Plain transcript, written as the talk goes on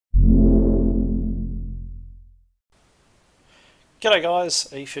G'day guys,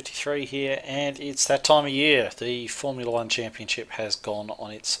 E53 here, and it's that time of year. The Formula One Championship has gone on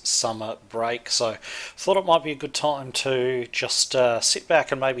its summer break, so thought it might be a good time to just sit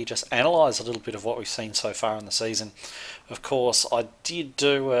back and maybe just analyse a little bit of what we've seen so far in the season. Of course, I did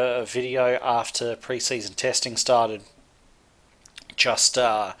do a video after pre-season testing started, just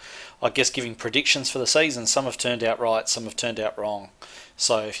I guess giving predictions for the season. Some have turned out right, some have turned out wrong.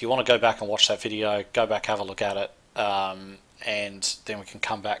 So if you want to go back and watch that video, go back, have a look at it. And then we can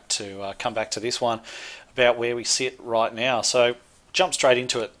come back to this one about where we sit right now. So jump straight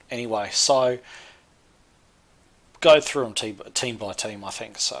into it anyway. So go through them team by team, I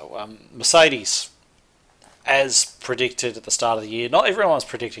think. So Mercedes, as predicted at the start of the year, not everyone was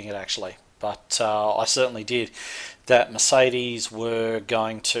predicting it actually, but I certainly did, that Mercedes were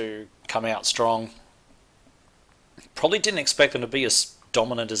going to come out strong. Probably didn't expect them to be as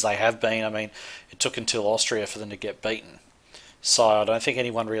dominant as they have been. I mean, it took until Austria for them to get beaten. So I don't think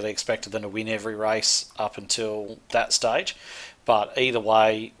anyone really expected them to win every race up until that stage. But either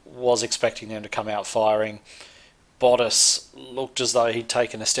way, was expecting them to come out firing. Bottas looked as though he'd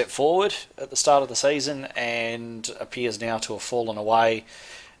taken a step forward at the start of the season and appears now to have fallen away.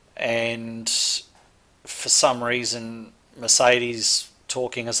 And for some reason, Mercedes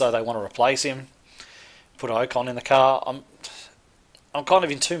talking as though they want to replace him, put Ocon in the car. I'm kind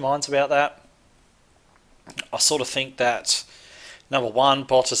of in two minds about that. I sort of think that, number one,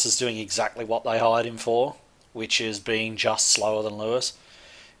 Bottas is doing exactly what they hired him for, which is being just slower than Lewis.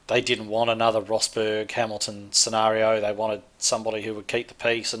 They didn't want another Rosberg Hamilton scenario. They wanted somebody who would keep the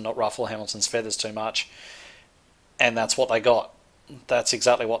peace and not ruffle Hamilton's feathers too much. And that's what they got. That's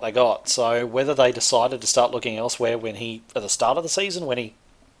exactly what they got. So whether they decided to start looking elsewhere at the start of the season, when he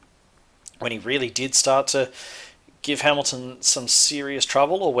really did start to give Hamilton some serious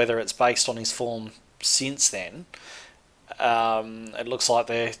trouble, or whether it's based on his form since then, it looks like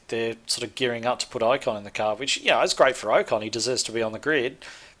they're sort of gearing up to put Ocon in the car, which, yeah, is great for Ocon. He deserves to be on the grid,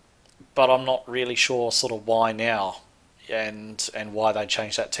 but I'm not really sure sort of why now and why they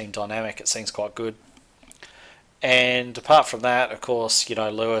changed that team dynamic. It seems quite good. And apart from that, of course, you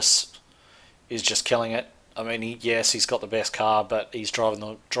know, Lewis is just killing it. I mean, yes, he's got the best car, but he's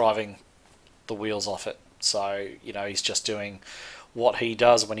driving the wheels off it. So, you know, he's just doing what he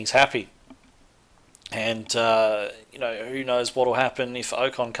does when he's happy. And, you know, who knows what will happen if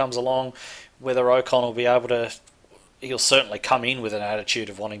Ocon comes along, whether Ocon will be able to... He'll certainly come in with an attitude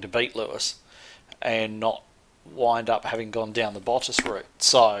of wanting to beat Lewis and not wind up having gone down the Bottas route.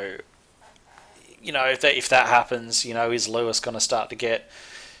 So, you know, if that happens, you know, is Lewis going to start to get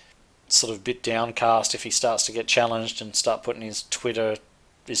sort of a bit downcast if he starts to get challenged and start putting his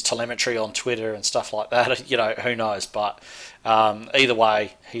telemetry on Twitter and stuff like that? You know, who knows? But either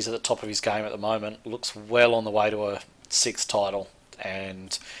way, he's at the top of his game at the moment. Looks well on the way to a sixth title,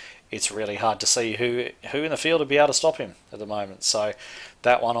 and it's really hard to see who in the field would be able to stop him at the moment. So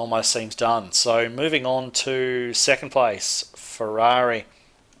that one almost seems done. So moving on to second place, Ferrari.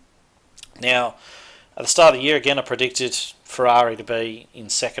 Now, at the start of the year, again, I predicted Ferrari to be in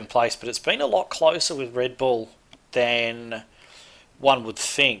second place, but it's been a lot closer with Red Bull than one would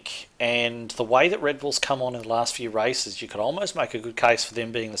think. And the way that Red Bull's come on in the last few races, you could almost make a good case for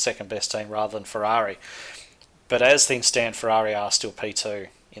them being the second best team rather than Ferrari. But as things stand, Ferrari are still P2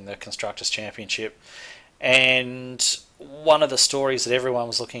 in the Constructors' Championship. And one of the stories that everyone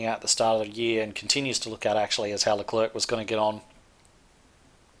was looking at the start of the year, and continues to look at actually, is how Leclerc was going to get on.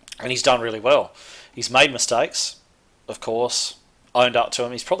 And he's done really well. He's made mistakes, of course, owned up to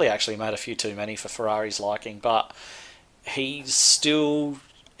them. He's probably actually made a few too many for Ferrari's liking, but he's still...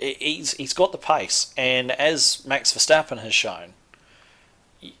 He's got the pace. And as Max Verstappen has shown,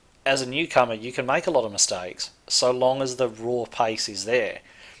 as a newcomer, you can make a lot of mistakes so long as the raw pace is there.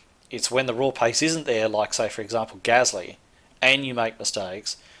 It's when the raw pace isn't there, like, say, for example, Gasly, and you make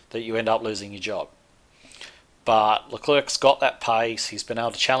mistakes, that you end up losing your job. But Leclerc's got that pace. He's been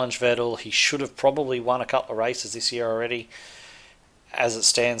able to challenge Vettel. He should have probably won a couple of races this year already. As it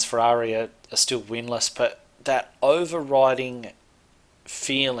stands, Ferrari are still winless, but that overriding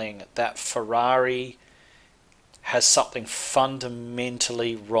feeling that Ferrari has something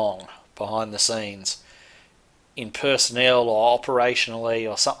fundamentally wrong behind the scenes, in personnel or operationally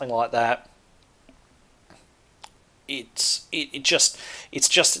or something like that. It's just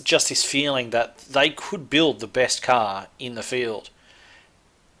this feeling that they could build the best car in the field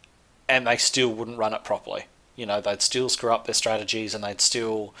and they still wouldn't run it properly. You know, they'd still screw up their strategies and they'd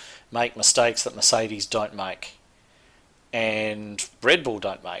still make mistakes that Mercedes don't make and Red Bull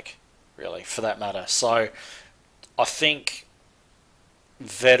don't make, really, for that matter. So I think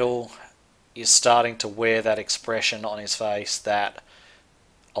Vettel is starting to wear that expression on his face that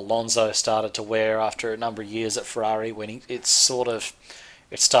Alonso started to wear after a number of years at Ferrari, when it starts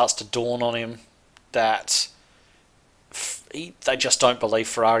to dawn on him that they just don't believe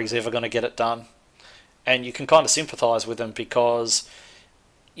Ferrari's ever going to get it done. And you can kind of sympathise with them because,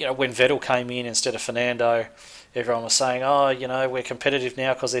 when Vettel came in instead of Fernando, everyone was saying, oh, we're competitive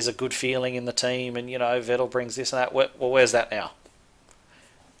now because there's a good feeling in the team, and, Vettel brings this and that. Well, where's that now?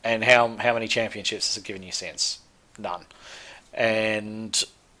 And how many championships has it given you since? None. And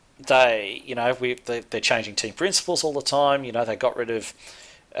they're changing team principles all the time. They got rid of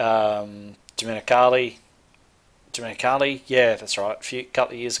Domenicali, yeah, that's right, a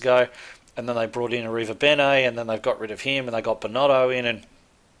couple of years ago, and then they brought in Arrivabene, and then they've got rid of him, and they got Binotto in, and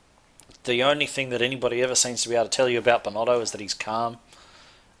the only thing that anybody ever seems to be able to tell you about Binotto is that he's calm.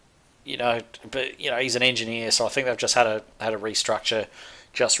 But he's an engineer, so I think they've just had a restructure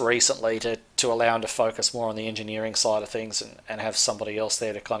just recently to allow him to focus more on the engineering side of things and have somebody else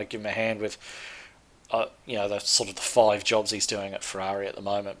there to kind of give him a hand with the sort of the 5 jobs he's doing at Ferrari at the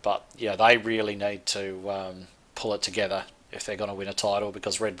moment. But they really need to pull it together if they're going to win a title,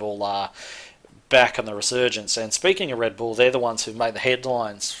 because Red Bull are back on the resurgence. And speaking of Red Bull, they're the ones who've made the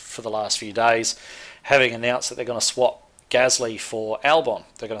headlines for the last few days, having announced that they're going to swap Gasly for Albon.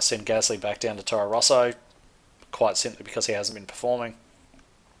 They're going to send Gasly back down to Toro Rosso, quite simply because he hasn't been performing.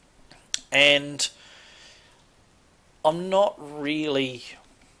 And I'm not really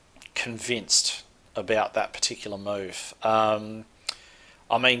convinced about that particular move.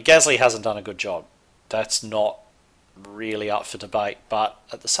 Gasly hasn't done a good job. That's not really up for debate. But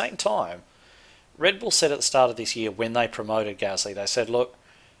at the same time, Red Bull said at the start of this year, when they promoted Gasly, they said, look,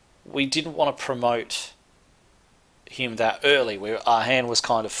 we didn't want to promote him that early. Our hand was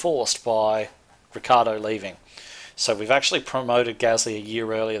kind of forced by Ricciardo leaving. So we've actually promoted Gasly a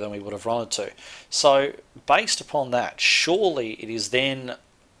year earlier than we would have wanted to. So based upon that, surely it is then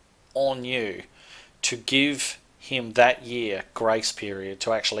on you to give him that year grace period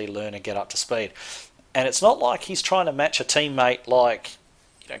to actually learn and get up to speed. And it's not like he's trying to match a teammate like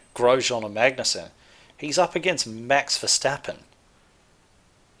Grosjean or Magnussen. He's up against Max Verstappen.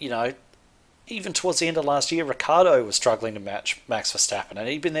 Even towards the end of last year, Ricciardo was struggling to match Max Verstappen, and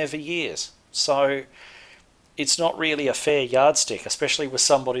he'd been there for years. So it's not really a fair yardstick, especially with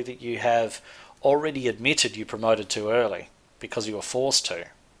somebody that you have already admitted you promoted too early because you were forced to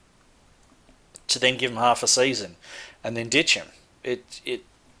then give him half a season and then ditch him.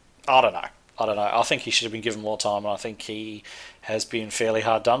 I don't know. I think he should have been given more time, and I think he has been fairly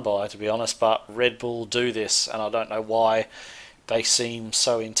hard done by, to be honest. But Red Bull do this, and I don't know why they seem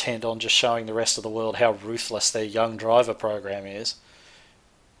so intent on just showing the rest of the world how ruthless their young driver program is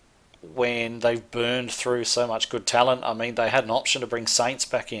when they've burned through so much good talent. They had an option to bring Sainz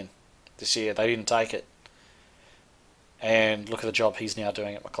back in this year. They didn't take it. And look at the job he's now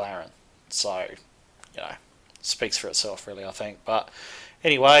doing at McLaren. So, speaks for itself, really, I think. But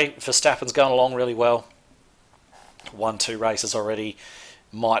anyway, Verstappen's going along really well. Won 2 races already.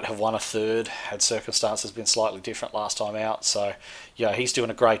 Might have won a third had circumstances been slightly different last time out. So, he's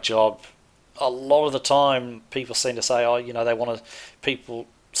doing a great job. A lot of the time, people seem to say, people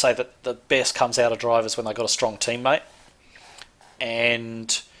say that the best comes out of drivers when they've got a strong teammate.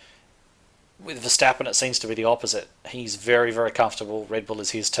 And with Verstappen, it seems to be the opposite. He's very, very comfortable. Red Bull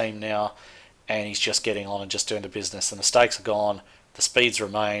is his team now, and he's just getting on and just doing the business. The mistakes are gone, the speed's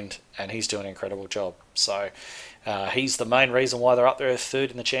remained, and he's doing an incredible job. So he's the main reason why they're up there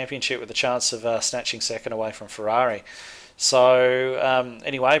 3rd in the championship with a chance of snatching 2nd away from Ferrari. So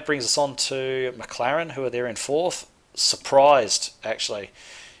anyway, it brings us on to McLaren, who are there in 4th. Surprised, actually.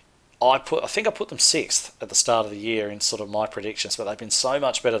 I think I put them 6th at the start of the year in sort of my predictions, but they've been so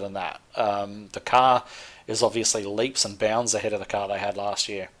much better than that. The car is obviously leaps and bounds ahead of the car they had last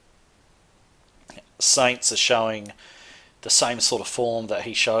year. Sainz is showing the same sort of form that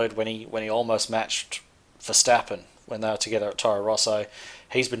he showed when he almost matched Verstappen when they were together at Toro Rosso.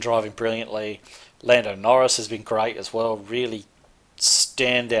 He's been driving brilliantly. Lando Norris has been great as well. Really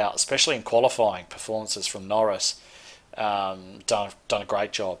stand out, especially in qualifying performances from Norris. Done a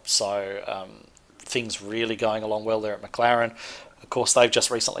great job. So things really going along well there at McLaren. Of course, they've just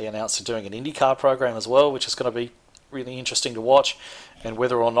recently announced they're doing an IndyCar program as well, which is going to be really interesting to watch, and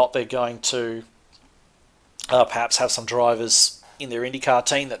whether or not they're going to perhaps have some drivers in their IndyCar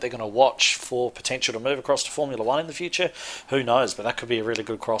team that they're going to watch for potential to move across to Formula 1 in the future. Who knows, but that could be a really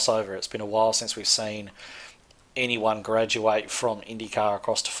good crossover. It's been a while since we've seen anyone graduate from IndyCar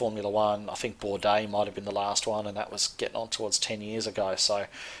across to Formula One. I think Bourdais might have been the last one, and that was getting on towards 10 years ago. So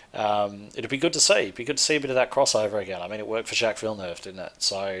it'd be good to see. It'd be good to see a bit of that crossover again. I mean, it worked for Jacques Villeneuve, didn't it?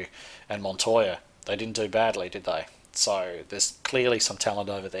 So, and Montoya, they didn't do badly, did they? So there's clearly some talent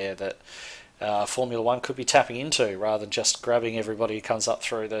over there that Formula One could be tapping into, rather than just grabbing everybody who comes up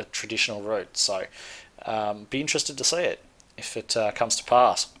through the traditional route. So be interested to see it if it comes to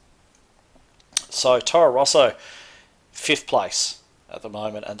pass. So Toro Rosso, 5th place at the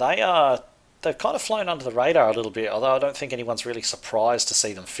moment, and they've kind of flown under the radar a little bit, although I don't think anyone's really surprised to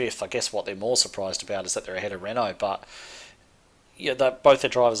see them 5th. I guess what they're more surprised about is that they're ahead of Renault, but yeah, both their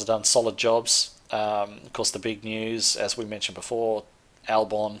drivers have done solid jobs. Of course, the big news, as we mentioned before,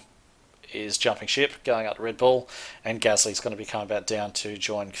 Albon is jumping ship, going up to Red Bull, and Gasly's going to be coming back down to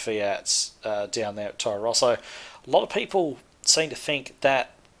join Kvyat's down there at Toro Rosso. A lot of people seem to think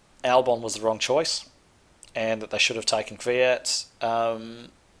that Albon was the wrong choice and that they should have taken Kvyat.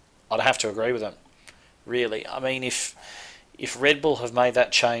 I'd have to agree with them, really. I mean, if Red Bull have made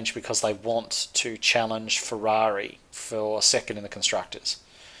that change because they want to challenge Ferrari for second in the Constructors,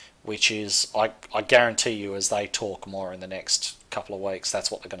 which is, I guarantee you, as they talk more in the next couple of weeks,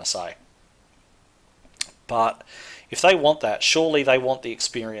 that's what they're going to say. But if they want that, surely they want the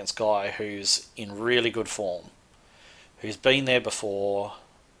experienced guy who's in really good form, who's been there before,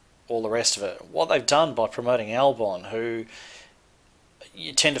 all the rest of it. What they've done by promoting Albon, who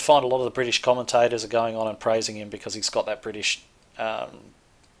you tend to find a lot of the British commentators are going on and praising him because he's got that British, I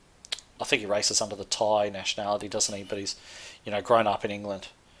think he races under the Thai nationality, doesn't he? But he's, grown up in England.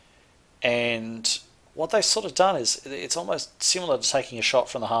 And what they've sort of done is, it's almost similar to taking a shot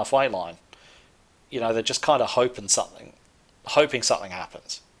from the halfway line. They're just kind of hoping something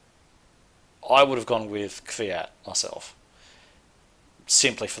happens. I would have gone with Kvyat myself,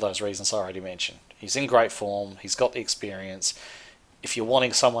 simply for those reasons I already mentioned. He's in great form, he's got the experience. If you're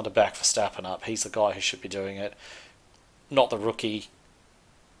wanting someone to back Verstappen up, he's the guy who should be doing it, not the rookie.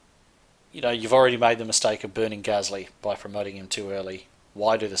 You've already made the mistake of burning Gasly by promoting him too early.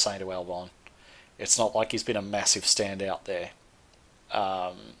 Why do the same to Albon? It's not like he's been a massive standout there.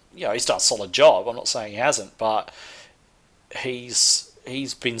 He's done a solid job, I'm not saying he hasn't, but he's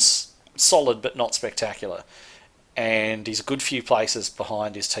been solid but not spectacular. And he's a good few places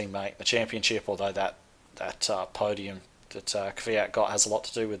behind his teammate in the championship, although that podium that Kvyat got has a lot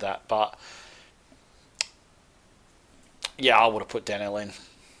to do with that. But yeah, I would have put Daniel in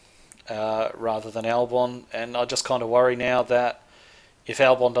rather than Albon, and I just kind of worry now that if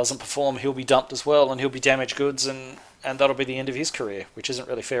Albon doesn't perform, he'll be dumped as well, and he'll be damaged goods, and that'll be the end of his career, which isn't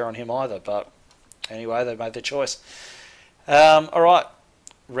really fair on him either. But anyway, they made their choice. All right,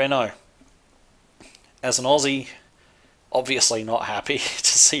 Renault. As an Aussie, obviously not happy to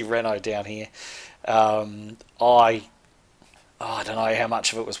see Renault down here. I don't know how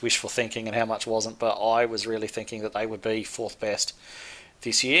much of it was wishful thinking and how much wasn't, but I was really thinking that they would be 4th best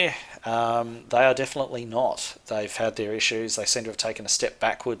this year. They are definitely not. They've had their issues. They seem to have taken a step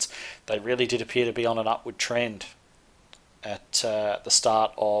backwards. They really did appear to be on an upward trend at the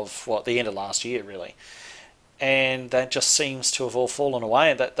start of, the end of last year, really. And that just seems to have all fallen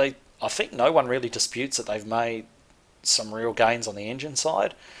away. And I think no one really disputes that they've made some real gains on the engine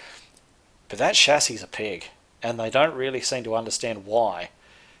side. But that chassis is a pig, and they don't really seem to understand why.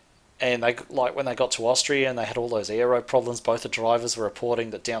 And when they got to Austria and they had all those aero problems, both the drivers were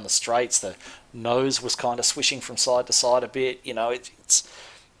reporting that down the straights the nose was kind of swishing from side to side a bit.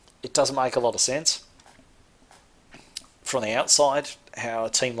 It doesn't make a lot of sense from the outside how a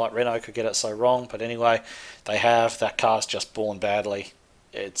team like Renault could get it so wrong. But anyway, they have. That car's just born badly.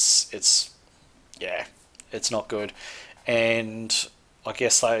 It's not good. And I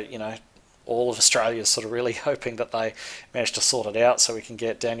guess all of Australia is sort of really hoping that they manage to sort it out so we can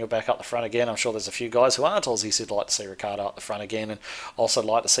get Daniel back up the front again. I'm sure there's a few guys who aren't Aussies who'd like to see Ricciardo up the front again, and also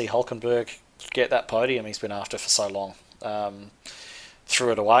like to see Hulkenberg get that podium he's been after for so long.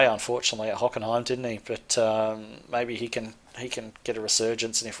 Threw it away, unfortunately, at Hockenheim, didn't he? But maybe he can get a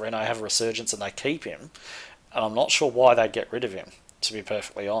resurgence, and if Renault have a resurgence and they keep him, and I'm not sure why they'd get rid of him, to be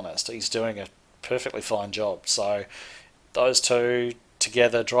perfectly honest. He's doing a perfectly fine job. So those two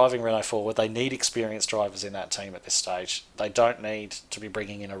together driving Renault forward, they need experienced drivers in that team at this stage. They don't need to be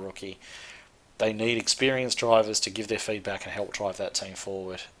bringing in a rookie. They need experienced drivers to give their feedback and help drive that team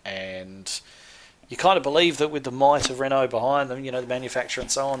forward. And you kind of believe that with the might of Renault behind them, the manufacturer and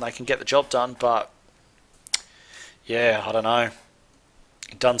so on, they can get the job done. But yeah, I don't know.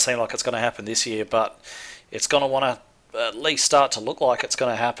 It doesn't seem like it's going to happen this year, but it's going to want to at least start to look like it's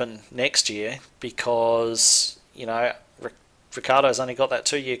going to happen next year, because Ricciardo's only got that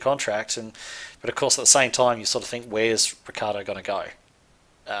 2-year contract, but of course at the same time you sort of think, where's Ricciardo going to go?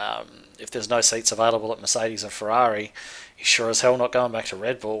 If there's no seats available at Mercedes and Ferrari, he's sure as hell not going back to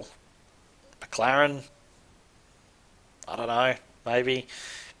Red Bull. McLaren, I don't know, maybe.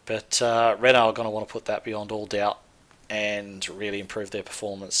 But Renault are going to want to put that beyond all doubt and really improve their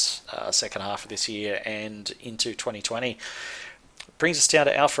performance second half of this year and into 2020. Brings us down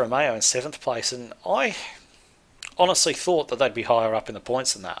to Alfa Romeo in 7th place, and I honestly thought that they'd be higher up in the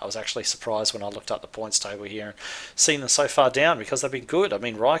points than that. I was actually surprised when I looked up the points table here and seen them so far down because they've been good. I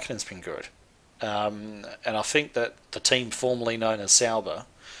mean, Raikkonen's been good. And I think that the team formerly known as Sauber,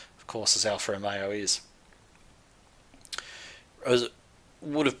 of course, as Alfa Romeo is,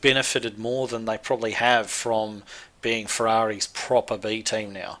 would have benefited more than they probably have from being Ferrari's proper B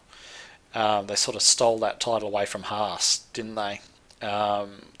team now. They sort of stole that title away from Haas, didn't they?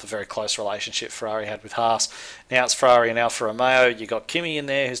 The very close relationship Ferrari had with Haas. Now it's Ferrari and Alfa Romeo. You've got Kimi in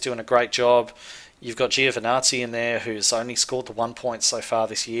there who's doing a great job. You've got Giovinazzi in there who's only scored the 1 point so far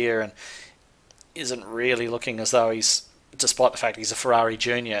this year and isn't really looking as though he's, despite the fact he's a Ferrari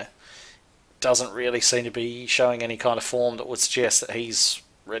junior, doesn't really seem to be showing any kind of form that would suggest that he's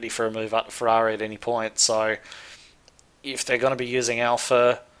ready for a move up to Ferrari at any point. So if they're going to be using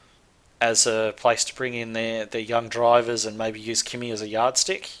Alfa as a place to bring in their young drivers and maybe use Kimi as a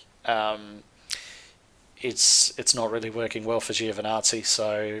yardstick, it's not really working well for Giovinazzi,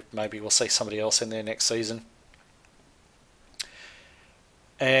 so maybe we'll see somebody else in there next season.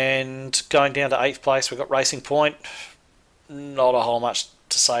 And going down to 8th place, we've got Racing Point. Not a whole much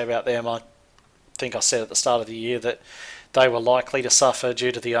to say about them. I think I said at the start of the year that they were likely to suffer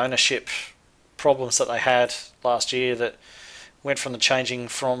due to the ownership problems that they had last year that went from the changing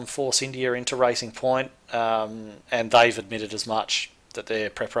from Force India into Racing Point, and they've admitted as much, that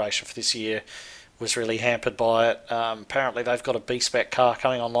their preparation for this year was really hampered by it. Apparently they've got a B-Spec car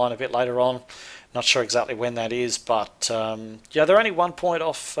coming online a bit later on. Not sure exactly when that is, but yeah, they're only 1 point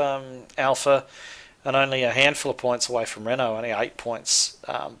off Alfa and only a handful of points away from Renault, only 8 points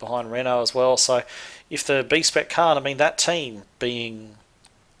behind Renault as well. So if the B-Spec car, I mean that team being,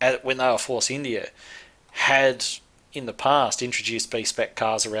 when they were Force India, had in the past introduced B-Spec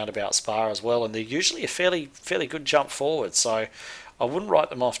cars around about Spa as well, and they're usually a fairly good jump forward, so I wouldn't write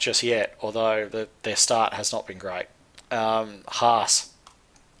them off just yet, although their start has not been great. Haas.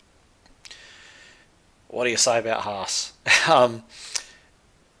 What do you say about Haas?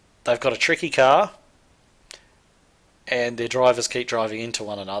 They've got a tricky car, and their drivers keep driving into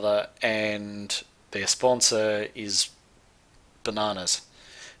one another, and their sponsor is bananas.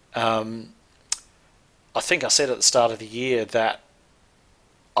 I think I said at the start of the year that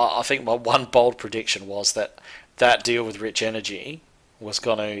I think my one bold prediction was that that deal with Rich Energy was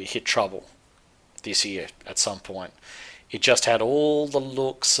going to hit trouble this year at some point. It just had all the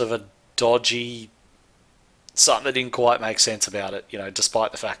looks of a dodgy, something that didn't quite make sense about it, you know,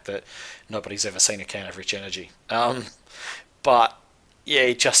 despite the fact that nobody's ever seen a can of Rich Energy. But yeah,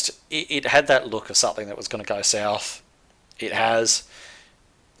 it had that look of something that was going to go south. It has.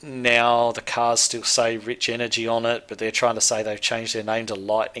 Now the cars still say Rich Energy on it, but they're trying to say they've changed their name to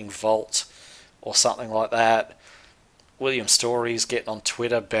Lightning Volt or something like that. William Story's getting on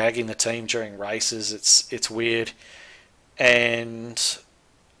Twitter bagging the team during races. It's weird, and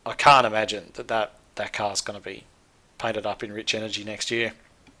I can't imagine that car's going to be painted up in Rich Energy next year,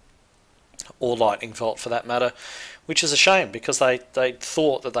 or Lightning Volt for that matter, which is a shame because they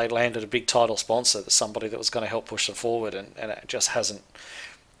thought that they landed a big title sponsor, somebody that was going to help push them forward, and it just hasn't.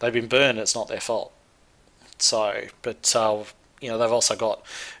 They've been burned. It's not their fault. So, but you know, they've also got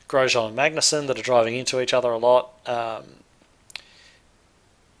Grosjean and Magnussen that are driving into each other a lot.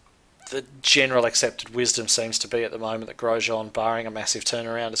 The general accepted wisdom seems to be at the moment that Grosjean, barring a massive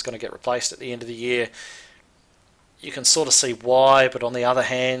turnaround, is going to get replaced at the end of the year. You can sort of see why, but on the other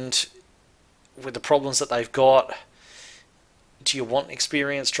hand, with the problems that they've got, do you want an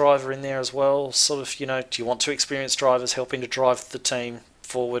experienced driver in there as well? Sort of, you know, do you want two experienced drivers helping to drive the team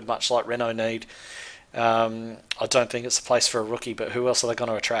forward, much like Renault need? I don't think it's the place for a rookie, but who else are they going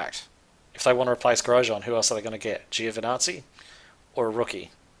to attract? If they want to replace Grosjean, who else are they going to get? Giovinazzi or a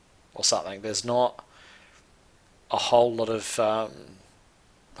rookie or something? There's not a whole lot of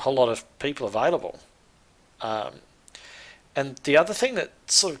people available. And the other thing that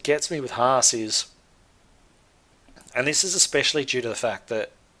sort of gets me with Haas is, and this is especially due to the fact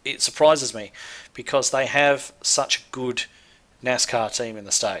that it surprises me because they have such a good NASCAR team in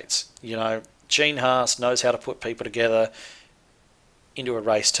the States. You know, Gene Haas knows how to put people together into a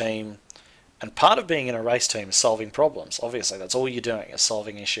race team, and part of being in a race team is solving problems. Obviously, that's all you're doing, is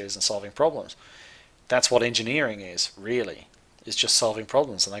solving issues and solving problems. That's what engineering is, really. is just solving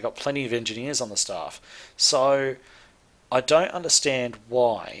problems, and they got plenty of engineers on the staff. So I don't understand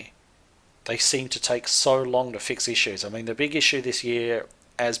why they seem to take so long to fix issues. I mean, the big issue this year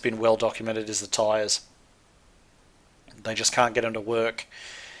has been well documented is the tyres. They just can't get them to work.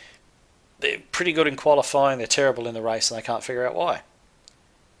 They're pretty good in qualifying, they're terrible in the race, and they can't figure out why.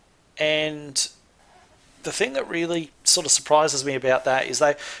 And the thing that really sort of surprises me about that is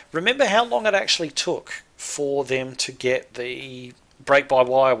they remember how long it actually took for them to get the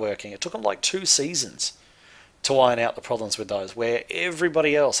brake-by-wire working. It took them like 2 seasons to iron out the problems with those, where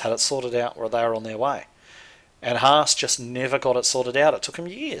everybody else had it sorted out where they were on their way. And Haas just never got it sorted out. It took them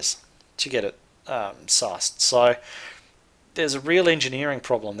years to get it sussed. So there's a real engineering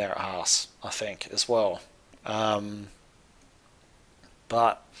problem there at Haas, I think, as well.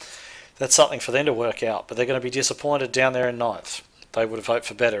 But that's something for them to work out. But they're going to be disappointed down there in 9th. They would have hoped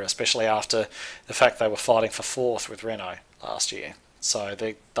for better, especially after the fact they were fighting for 4th with Renault last year. So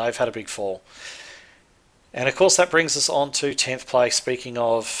they've had a big fall. And of course that brings us on to 10th place. Speaking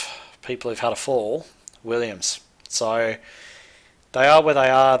of people who've had a fall, Williams. So they are where they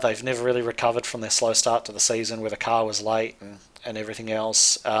are. They've never really recovered from their slow start to the season where the car was late and everything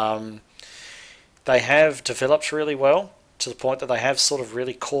else. They have developed really well to the point that they have sort of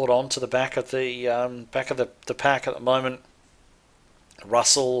really caught on to the back of the pack at the moment.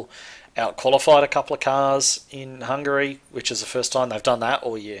 Russell out-qualified a couple of cars in Hungary, which is the first time they've done that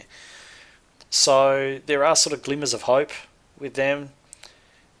all year. So there are sort of glimmers of hope with them.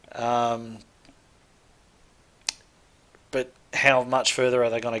 But how much further are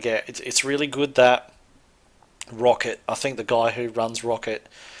they going to get? It's really good that Rocket, I think the guy who runs Rocket,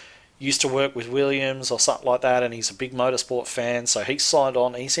 used to work with Williams or something like that, and he's a big motorsport fan, so he's signed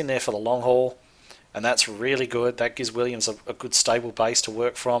on. He's in there for the long haul, and that's really good. That gives Williams a good stable base to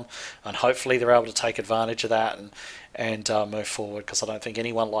work from, and hopefully they're able to take advantage of that and move forward, because I don't think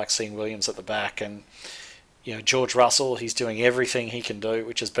anyone likes seeing Williams at the back. And you know, George Russell, he's doing everything he can do,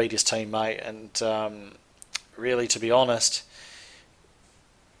 which is beat his teammate, and really, to be honest,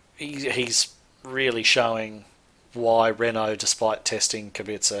 he's really showing why Renault, despite testing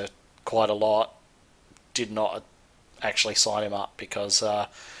Kubica quite a lot, did not actually sign him up, because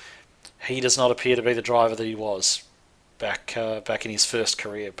he does not appear to be the driver that he was back in his first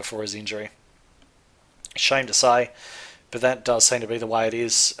career before his injury. Shame to say, but that does seem to be the way it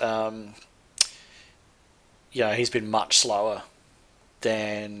is. Yeah, he's been much slower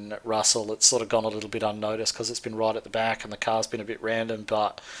than Russell. It's sort of gone a little bit unnoticed because it's been right at the back and the car's been a bit random,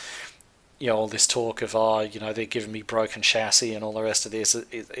 but you know, all this talk of, oh, you know, they're giving me broken chassis and all the rest of this,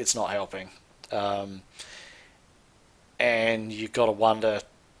 it's not helping. And you've got to wonder,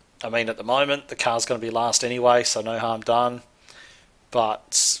 I mean, at the moment, the car's going to be last anyway, so no harm done.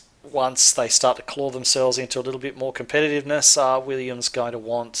 But once they start to claw themselves into a little bit more competitiveness, are Williams going to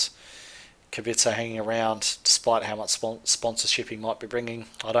want Kubica hanging around despite how much sponsorship he might be bringing?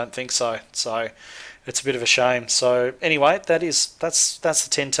 I don't think so. So it's a bit of a shame. So anyway, that's the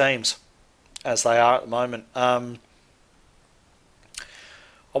 10 teams as they are at the moment. I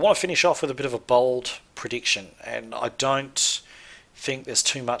want to finish off with a bit of a bold prediction, and I don't think there's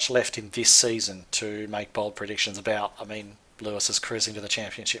too much left in this season to make bold predictions about. I mean, Lewis is cruising to the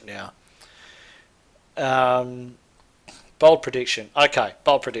championship now. Bold prediction. Okay,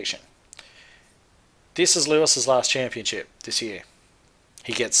 bold prediction. This is Lewis's last championship this year.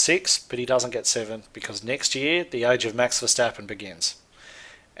 He gets 6, but he doesn't get 7, because next year the age of Max Verstappen begins.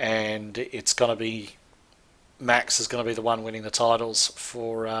 And it's going to be, Max is going to be the one winning the titles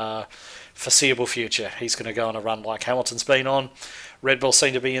for foreseeable future. He's going to go on a run like Hamilton's been on. Red Bull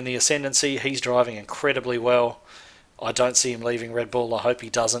seem to be in the ascendancy. He's driving incredibly well. I don't see him leaving Red Bull. I hope he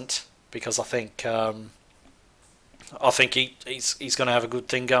doesn't, because I think he's going to have a good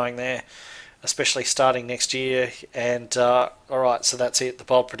thing going there, especially starting next year. And alright, so that's it. The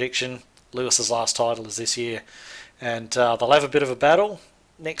bold prediction, Lewis's last title is this year. And they'll have a bit of a battle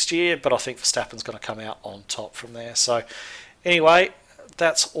next year, but I think Verstappen's going to come out on top from there. So anyway,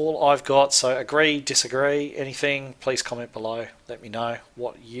 that's all I've got. So agree, disagree, anything, please comment below. Let me know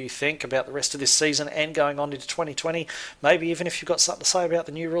what you think about the rest of this season and going on into 2020. Maybe even if you've got something to say about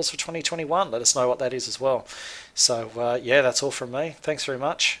the new rules for 2021, let us know what that is as well. So yeah, that's all from me. Thanks very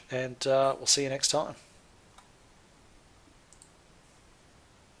much, and we'll see you next time.